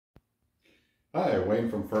Hi, Wayne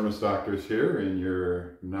from Furnace Doctors here, and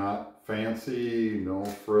your not fancy, no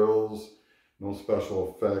frills, no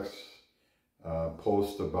special effects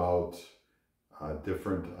post about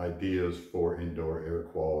different ideas for indoor air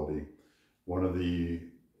quality. One of the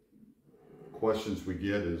questions we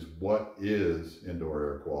get is, what is indoor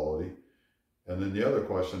air quality? And then the other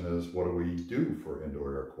question is, what do we do for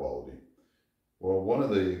indoor air quality? Well, one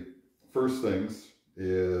of the first things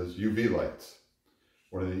is UV lights.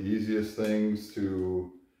 One of the easiest things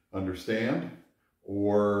to understand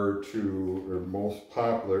or most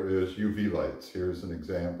popular is UV lights. Here's an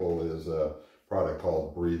example, is a product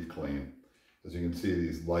called Breathe Clean. As you can see,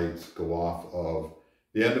 these lights go off of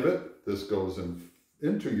the end of it. This goes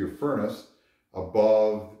into your furnace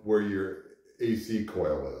above where your AC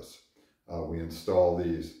coil is. We install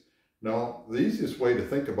these. Now, the easiest way to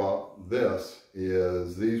think about this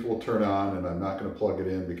is these will turn on, and I'm not going to plug it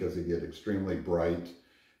in because they get extremely bright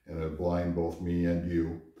and it'll blind both me and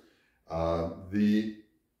you.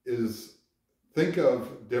 Think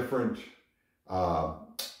of different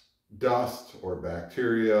dust or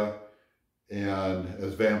bacteria and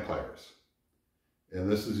as vampires.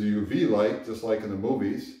 And this is a UV light, just like in the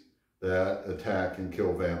movies, that attack and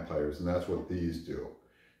kill vampires, and that's what these do.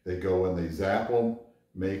 They go and they zap them,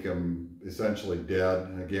 make them essentially dead.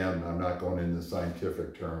 And again, I'm not going into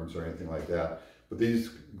scientific terms or anything like that, but these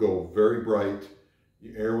go very bright.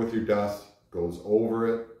 You air with your dust, goes over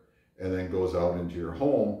it, and then goes out into your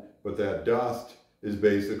home. But that dust is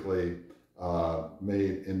basically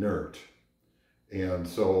made inert. And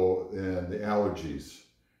so, and the allergies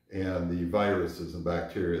and the viruses and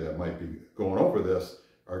bacteria that might be going over this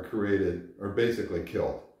are basically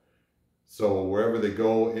killed. So wherever they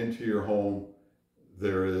go into your home,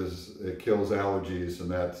 it kills allergies, and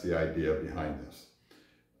that's the idea behind this.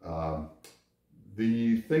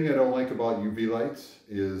 The thing I don't like about UV lights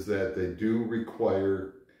is that they do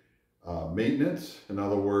require maintenance. In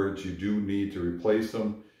other words, you do need to replace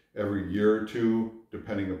them every year or two,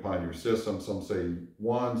 depending upon your system. Some say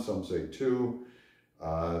 1, some say 2.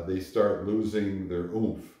 They start losing their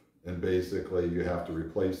oomph, and basically you have to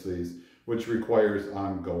replace these, which requires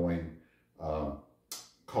ongoing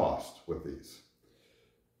cost with these.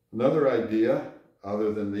 Another idea,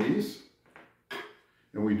 other than these,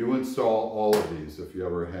 and we do install all of these if you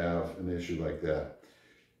ever have an issue like that.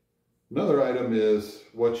 Another item is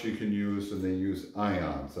what you can use, and they use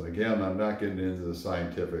ions. And again, I'm not getting into the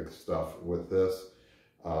scientific stuff with this.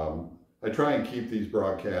 I try and keep these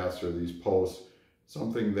broadcasts or these posts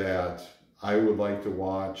something that I would like to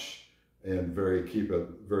watch and keep it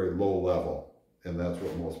very low level. And that's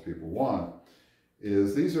what most people want.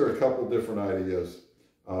 These are a couple different ideas.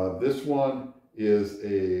 This one is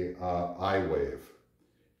a iWave.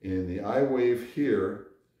 And the iWave here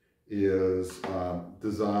is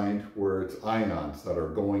designed where it's ions that are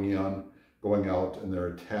going out, and they're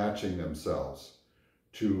attaching themselves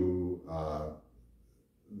to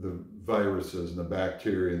the viruses and the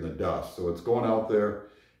bacteria and the dust. So it's going out there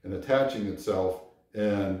and attaching itself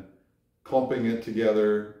and clumping it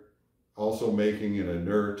together, also making it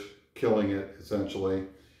inert, killing it essentially.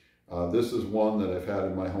 This is one that I've had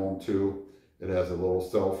in my home too. It has a little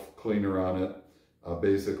self-cleaner on it.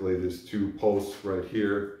 Basically, there's 2 posts right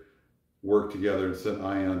here work together and send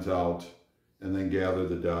ions out, and then gather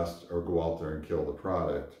the dust or go out there and kill the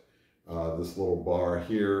product. This little bar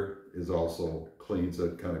here is also cleans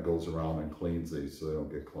it, kind of goes around and cleans these so they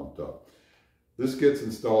don't get clumped up. This gets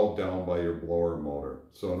installed down by your blower motor.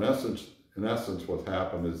 So in essence, what's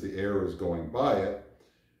happened is the air is going by it,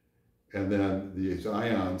 and then these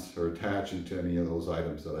ions are attaching to any of those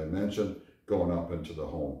items that I mentioned, going up into the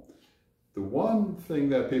home. The one thing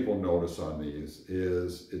that people notice on these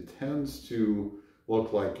is it tends to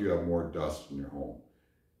look like you have more dust in your home.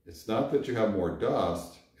 It's not that you have more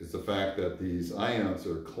dust, it's the fact that these ions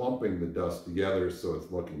are clumping the dust together so it's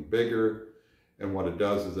looking bigger. And what it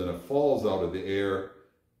does is then it falls out of the air.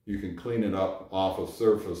 You can clean it up off of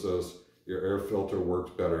surfaces. Your air filter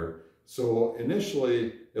works better. So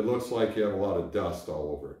initially it looks like you have a lot of dust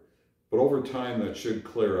all over. But over time that should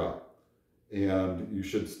clear up, and you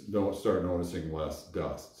should start noticing less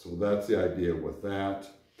dust. So that's the idea with that.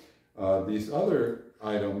 The other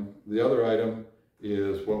item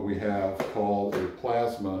is what we have called a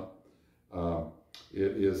plasma.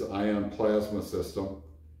 It is ion plasma system.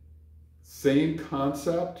 Same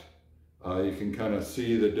concept. You can kind of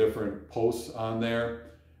see the different posts on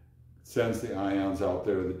there. Sends the ions out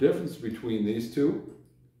there. The difference between these two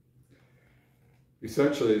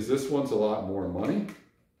essentially is this one's a lot more money.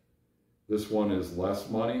 This one is less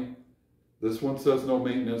money. This one says no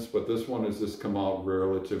maintenance, but this one has just come out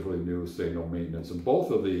relatively new, say no maintenance. And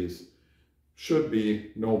both of these should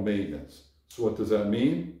be no maintenance. So what does that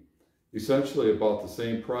mean? Essentially about the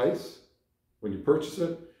same price when you purchase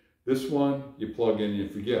it. This one you plug in and you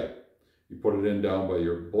forget. You put it in down by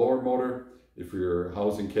your blower motor. If your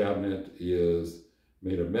housing cabinet is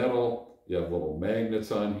made of metal, you have little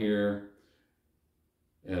magnets on here.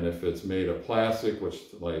 And if it's made of plastic, which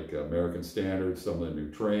like American Standard, some of the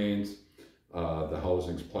new trains, the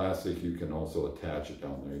housing's plastic, you can also attach it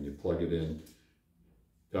down there and you plug it in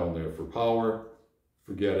down there for power.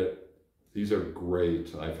 Forget it. These are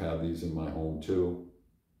great. I've had these in my home too.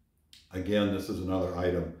 Again, this is another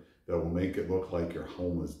item that will make it look like your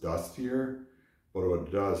home is dustier, but what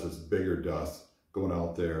it does is bigger dust going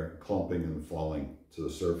out there, clumping and falling to the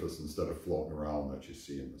surface instead of floating around that you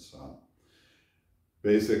see in the sun.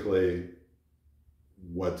 Basically,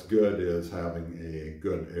 what's good is having a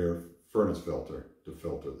good air furnace filter to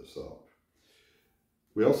filter this out.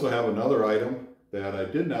 We also have another item that I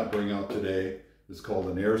did not bring out today. It's called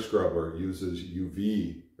an air scrubber. It uses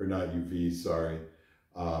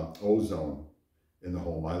ozone in the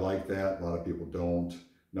home. I like that. A lot of people don't.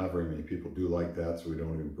 Not very many people do like that, so we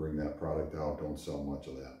don't even bring that product out. Don't sell much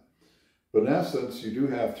of that. But in essence, you do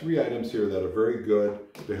have 3 items here that are very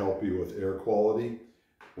good to help you with air quality.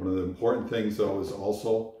 One of the important things though is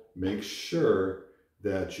also make sure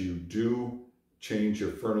that you do change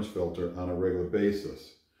your furnace filter on a regular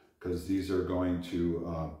basis, because these are going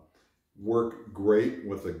to work great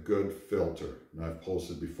with a good filter. And I've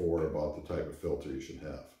posted before about the type of filter you should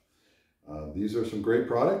have. These are some great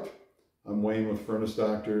product. I'm Wayne with Furnace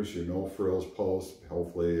Doctors, your No Frills post.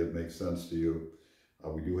 Hopefully it makes sense to you.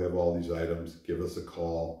 We do have all these items. Give us a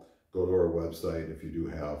call. Go to our website if you do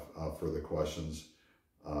have further questions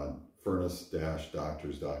on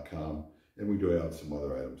furnace-doctors.com. And we do have some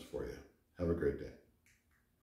other items for you. Have a great day.